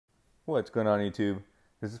What's going on, YouTube?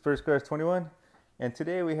 This is First Cars 21, and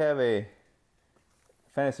today we have a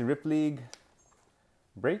Fantasy Rip League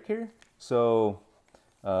break here. So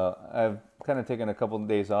I've kind of taken a couple of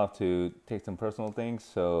days off to take some personal things.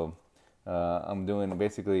 So I'm doing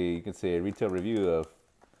basically, you could say, a retail review of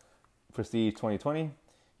Prestige 2020,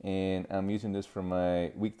 and I'm using this for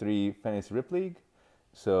my Week 3 Fantasy Rip League.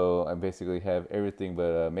 So I basically have everything but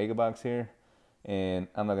a mega box here, and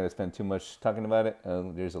I'm not going to spend too much talking about it.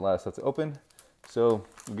 There's a lot of stuff to open, so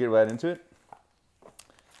we'll get right into it.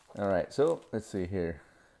 All right, so let's see here.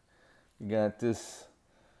 We got this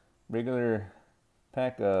regular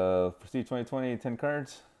pack of Prestige 2020 10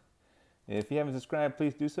 cards. If you haven't subscribed,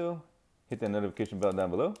 please do so. Hit that notification bell down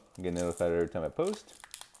below. Get notified every time I post.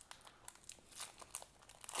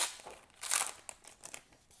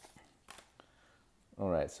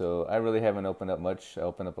 Alright, so I really haven't opened up much. I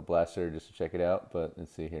opened up a blaster just to check it out, but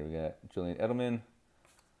let's see here. We got Julian Edelman,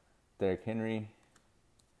 Derrick Henry,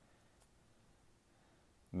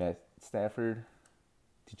 Matt Stafford,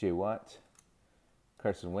 TJ Watt,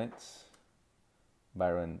 Carson Wentz,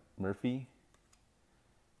 Byron Murphy,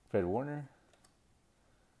 Fred Warner,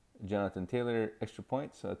 Jonathan Taylor extra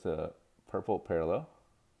points, so that's a purple parallel,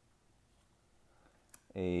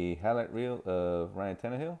 a highlight reel of Ryan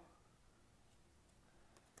Tannehill,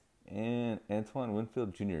 and Antoine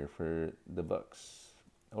Winfield Jr. for the Bucks.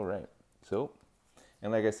 All right. So,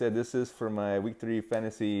 and like I said, this is for my Week 3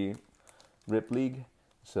 Fantasy Rip League.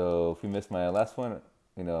 So if you missed my last one,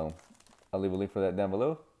 I'll leave a link for that down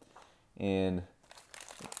below. And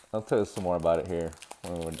I'll tell you some more about it here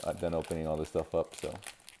when we're done opening all this stuff up. So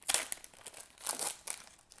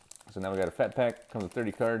now we got a fat pack. Comes with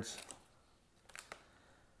 30 cards.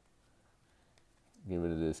 Get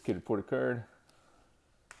rid of this Kid Reporter card.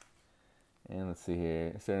 And let's see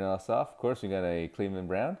here, starting us off, of course, we got a Cleveland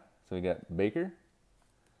Brown. So we got Baker,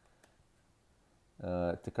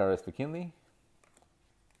 Takaris McKinley,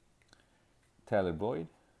 Tyler Boyd,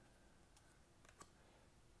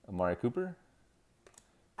 Amari Cooper,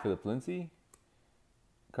 Philip Lindsay,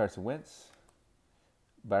 Carson Wentz,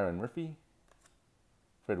 Byron Murphy,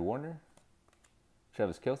 Fred Warner,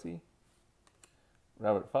 Travis Kelce,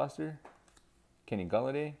 Robert Foster, Kenny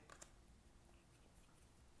Golladay,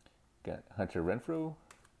 got Hunter Renfrow,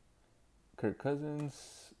 Kirk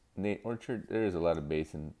Cousins, Nate Orchard. There's a lot of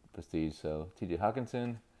base in Prestige. So TJ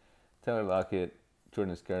Hawkinson, Tyler Lockett,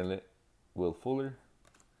 Jordan Scarlett, Will Fuller,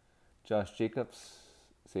 Josh Jacobs,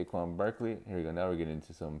 Saquon Barkley. Here we go. Now we're getting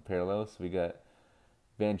into some parallels. We got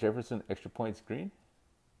Van Jefferson, extra points green.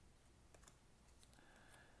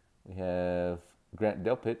 We have Grant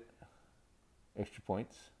Delpit, extra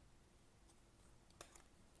points.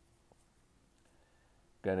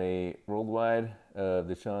 Got a rolled wide of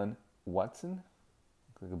Deshaun Watson,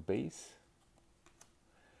 looks like a base.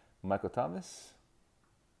 Michael Thomas,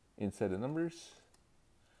 inside the numbers.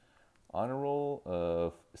 Honor roll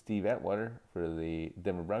of Steve Atwater for the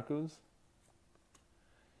Denver Broncos.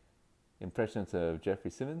 Impressions of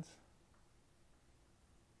Jeffrey Simmons.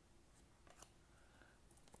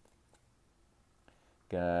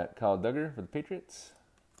 Got Kyle Duggar for the Patriots.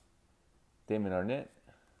 Damon Arnett.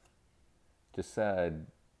 Decide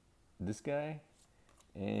this guy,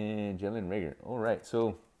 and Jalen Rager. All right,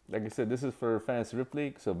 so like I said, this is for Fantasy Rip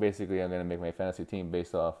League. So basically, I'm going to make my fantasy team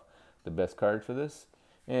based off the best cards for this.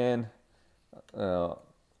 And I'll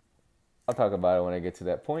talk about it when I get to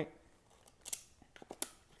that point.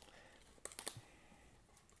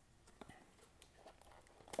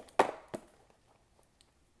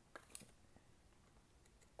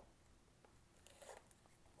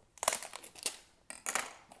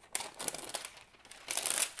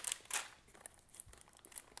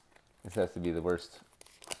 This has to be the worst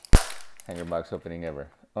hanger box opening ever.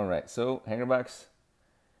 All right, so hanger box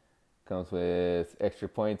comes with extra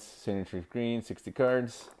points, signature green, 60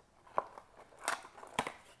 cards.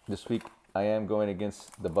 This week I am going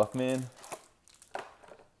against the Buffman.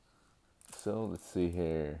 So let's see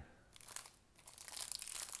here.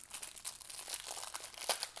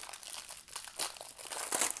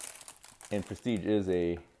 And Prestige is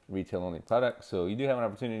a retail only product, so you do have an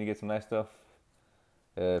opportunity to get some nice stuff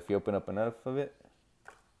if you open up enough of it.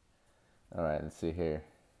 All right, let's see here.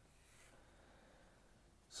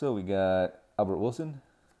 So we got Albert Wilson,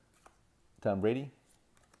 Tom Brady,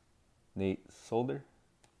 Nate Solder,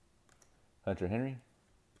 Hunter Henry,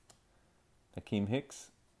 Hakeem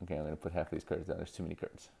Hicks. Okay, I'm going to put half of these cards down. There's too many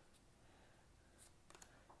cards.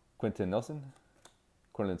 Quentin Nelson,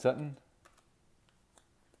 Cortland Sutton,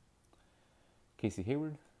 Casey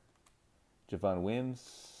Hayward, Javon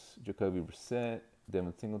Wims, Jacoby Brissett,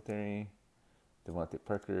 Devin Singletary, Devontae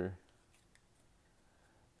Parker,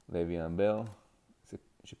 Le'Veon Bell,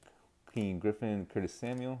 Shaquem Griffin, Curtis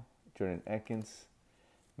Samuel, Jordan Atkins,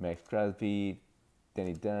 Max Crosby,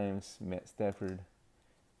 Danny Dimes, Matt Stafford,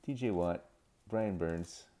 TJ Watt, Brian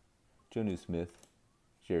Burns, Jonnu Smith,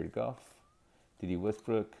 Jared Goff, Dede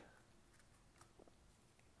Westbrook,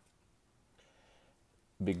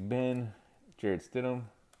 Big Ben, Jared Stidham,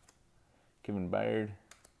 Kevin Byard,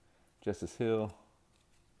 Justice Hill,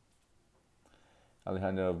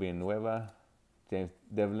 Alejandro Villanueva, James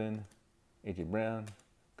Devlin, AJ Brown,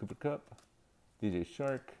 Cooper Kupp, DJ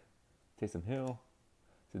Shark, Taysom Hill,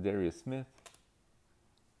 Za'Darius Smith,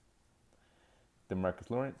 DeMarcus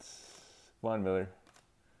Lawrence, Von Miller,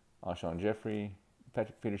 Alshon Jeffrey,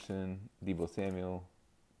 Patrick Peterson, Deebo Samuel,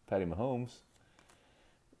 Patty Mahomes,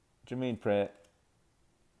 Jermaine Pratt,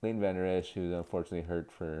 Leighton Vander Esch, who's unfortunately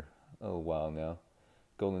hurt for a while now,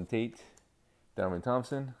 Golden Tate, Darwin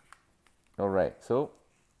Thompson. All right, so,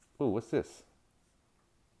 what's this?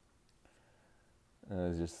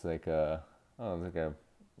 It's just like we got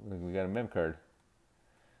a mem card,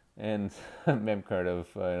 and a mem card of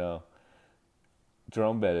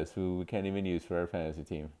Jerome Bettis, who we can't even use for our fantasy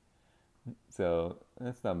team. So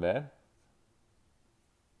that's not bad.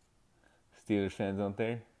 Steelers fans out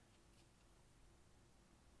there.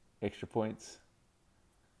 Extra points.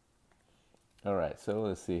 All right, so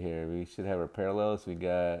let's see here. We should have our parallels. We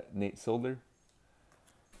got Nate Solder,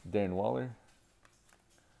 Darren Waller,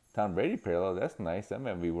 Tom Brady parallel. That's nice. That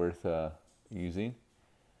might be worth using.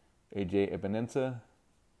 AJ Epinesa.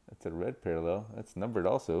 That's a red parallel. That's numbered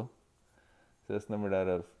also. So that's numbered out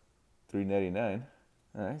of 399.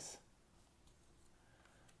 Nice.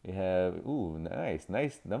 We have,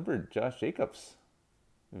 nice numbered Josh Jacobs.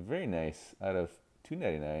 Very nice. Out of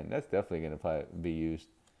 299. That's definitely going to probably be used.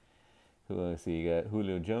 Let's see, you got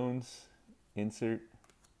Julio Jones, insert,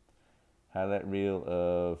 highlight reel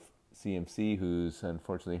of CMC, who's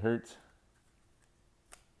unfortunately hurt.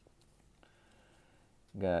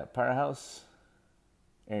 Got Powerhouse,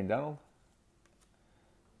 Aaron Donald,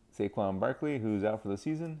 Saquon Barkley, who's out for the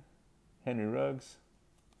season, Henry Ruggs.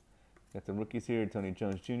 Got the rookies here, Tony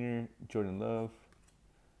Jones Jr., Jordan Love,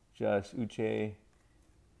 Josh Uche,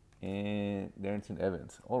 and Darrington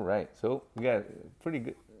Evans. All right, so we got pretty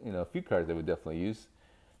good, a few cards that we definitely use.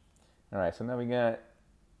 All right, so now we got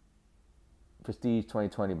Prestige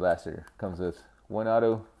 2020 Blaster. Comes with one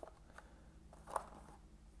auto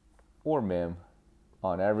or mem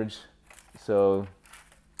on average. So,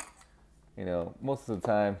 most of the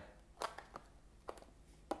time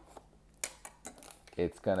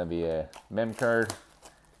it's gonna be a mem card.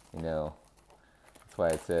 That's why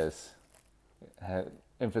it says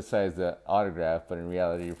emphasize the autograph, but in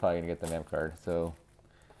reality you're probably gonna get the mem card. So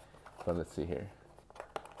let's see here.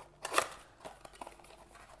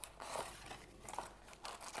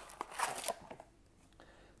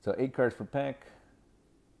 So 8 cards per pack,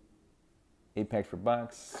 8 packs per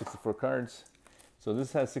box, 64 cards. So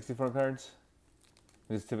this has 64 cards.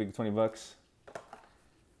 This is typically $20.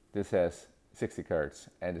 This has 60 cards,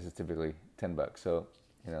 and this is typically $10. So,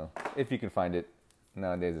 if you can find it.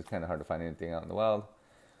 Nowadays it's kind of hard to find anything out in the wild.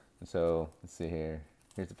 And so, let's see here.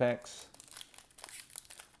 Here's the packs.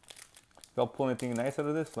 If I'll pull anything nice out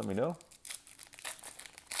of this, let me know.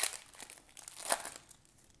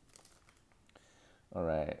 All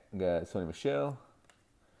right, we got Sony Michel,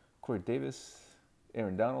 Corey Davis,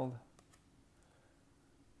 Aaron Donald,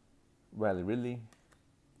 Riley Ridley,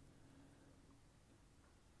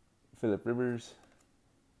 Phillip Rivers,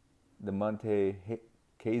 DeMonte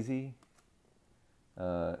Casey,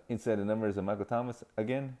 inside the numbers of Michael Thomas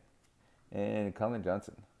again, and Colin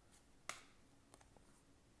Johnson.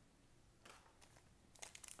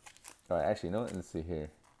 All right, actually, let's see here.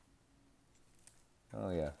 Oh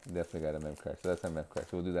yeah, definitely got a mem card. So that's our mem card.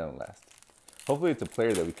 So we'll do that one last. Hopefully it's a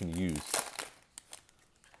player that we can use.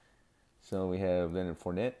 So we have Leonard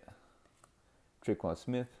Fournette, Traquan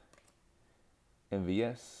Smith,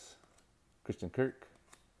 MVS, Christian Kirk,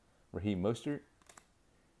 Raheem Mostert,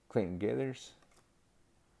 Clayton Gathers,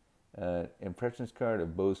 impressions card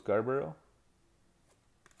of Bo Scarborough,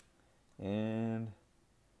 and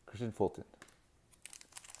Christian Fulton.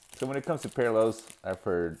 So when it comes to parallels, I've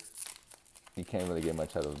heard you can't really get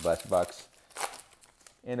much out of the blaster box.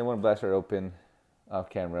 And the one blaster open off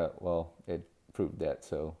camera, well, it proved that.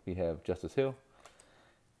 So we have Justice Hill,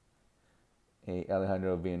 a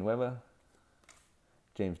Alejandro Villanueva,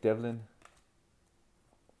 James Devlin,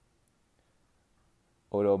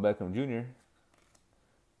 Odell Beckham Jr.,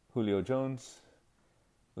 Julio Jones,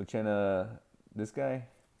 Uchenna, this guy,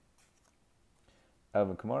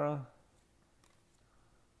 Alvin Kamara.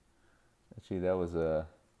 Actually, that was a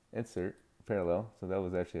insert parallel, so that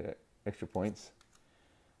was actually extra points.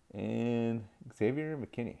 and Xavier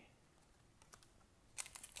McKinney.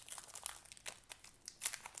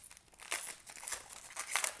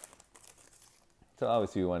 So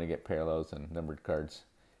obviously we want to get parallels and numbered cards.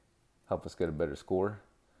 Help us get a better score.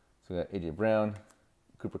 So we got AJ Brown,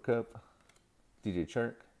 Cooper Kupp, DJ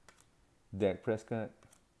Chark, Dak Prescott,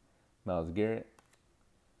 Myles Garrett,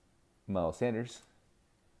 Miles Sanders,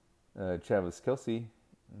 Travis Kelce,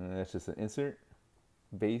 that's just an insert,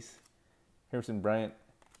 base, Harrison Bryant,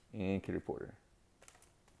 and Kid Porter.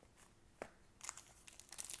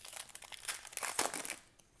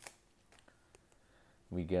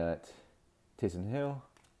 We got Taysom Hill,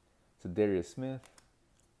 Darius Smith,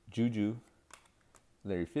 Juju,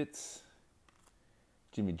 Larry Fitz,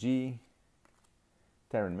 Jimmy G,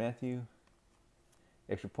 Tyrann Mathieu,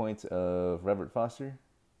 extra points of Robert Foster,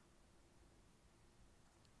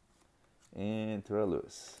 and Terrell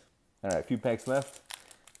Lewis. All right, a few packs left.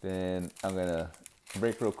 Then I'm gonna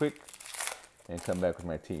break real quick and come back with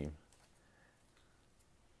my team.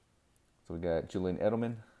 So we got Julian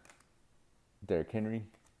Edelman, Derrick Henry,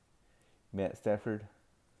 Matt Stafford,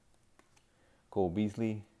 Cole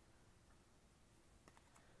Beasley,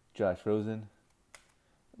 Josh Rosen,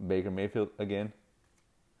 Baker Mayfield again.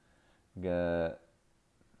 We got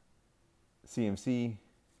CMC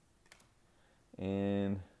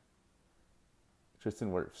and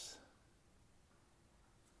Tristan Wirfs.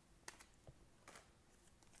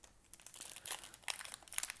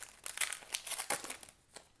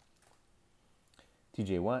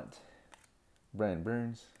 TJ Watt, Brian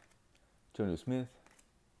Burns, Jonnu Smith,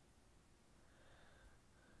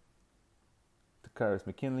 Takaris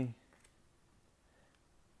McKinley,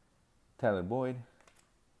 Tyler Boyd,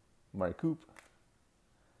 Mark Coop.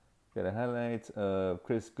 Got a highlights of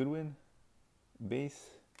Chris Goodwin,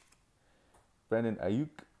 base, Brandon Ayuk,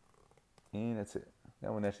 and that's it.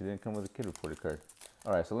 That one actually didn't come with a Kid Reporter card.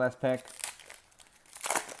 All right, so last pack.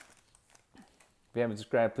 If you haven't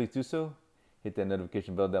subscribed, please do so. Hit that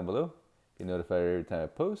notification bell down below. Get notified every time I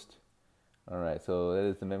post. All right, so that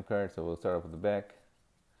is the mem card. So we'll start off with the back.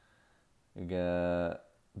 We got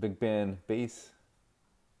Big Ben base,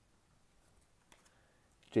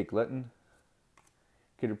 Jake Luton,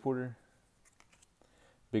 Kid Reporter,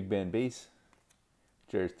 Big Ben base,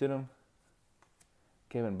 Jared Stidham,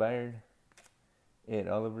 Kevin Byard, Ed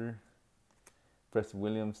Oliver, Preston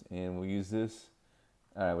Williams, and we'll use this.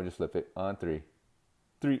 All right, we'll just flip it on 3.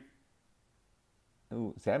 3.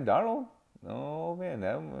 Ooh, Sam Darnold? Oh man,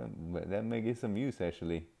 that may get some use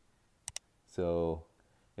actually. So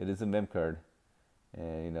it is a mem card,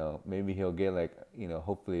 and you know, maybe he'll get like, you know,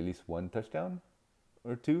 hopefully at least 1 touchdown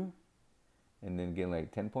or 2, and then get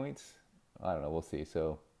like 10 points. I don't know, we'll see.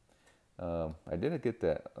 So I didn't get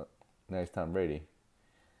that nice Tom Brady,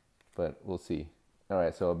 but we'll see. All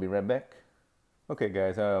right, so I'll be right back. Okay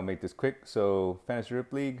guys, I'll make this quick. So Fantasy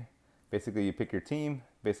Rip League, basically you pick your team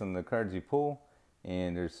based on the cards you pull,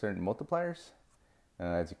 and there's certain multipliers,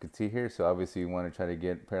 as you can see here. So obviously you want to try to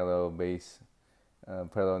get parallel base,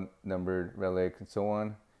 parallel numbered relic, and so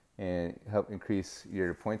on, and help increase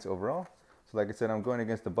your points overall. So like I said, I'm going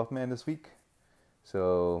against the Buffman this week.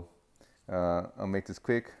 So I'll make this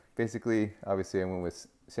quick. Basically, obviously I went with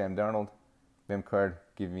Sam Darnold. Mem card,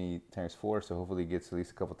 give me ×4, so hopefully he gets at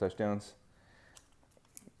least a couple touchdowns.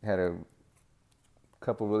 Had a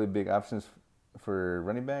couple really big options for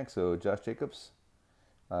running back. So Josh Jacobs,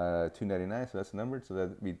 $2.99, so that's numbered, so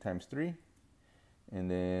that'd be ×3. And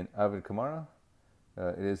then Alvin Kamara,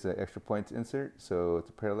 it is an extra points insert, so it's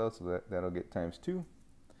a parallel, so that'll get ×2.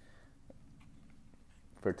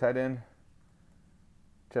 For tight end,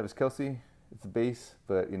 Travis Kelce, it's a base,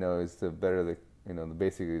 but you know, it's the better,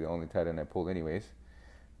 basically the only tight end I pulled anyways.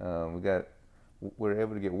 We're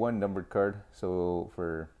able to get 1 numbered card, so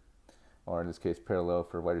or in this case parallel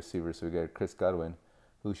for wide receiver. So we got Chris Godwin,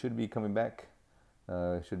 who should be coming back,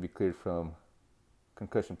 should be cleared from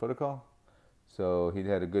concussion protocol. So he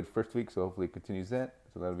had a good first week, so hopefully he continues that.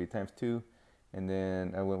 So that'll be ×2. And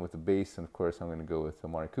then I went with the base, and of course I'm going to go with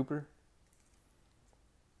Amari Cooper.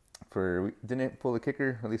 We didn't pull the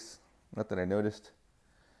kicker, at least not that I noticed.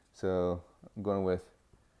 So I'm going with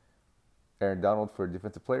Aaron Donald for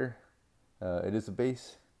defensive player. It is a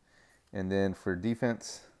base. And then for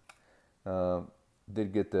defense,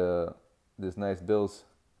 did get this nice Bills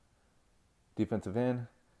defensive end.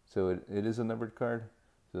 So it is a numbered card.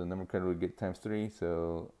 So the numbered card would get ×3.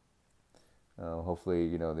 So hopefully,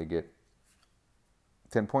 you know, they get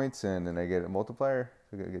 10 points, and then I get a multiplier.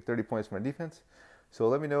 So I get 30 points for my defense. So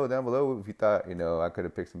let me know down below if you thought, you know, I could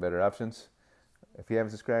have picked some better options. If you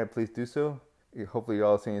haven't subscribed, please do so. Hopefully you're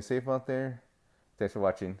all staying safe out there. Thanks for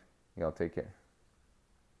watching. Y'all take care.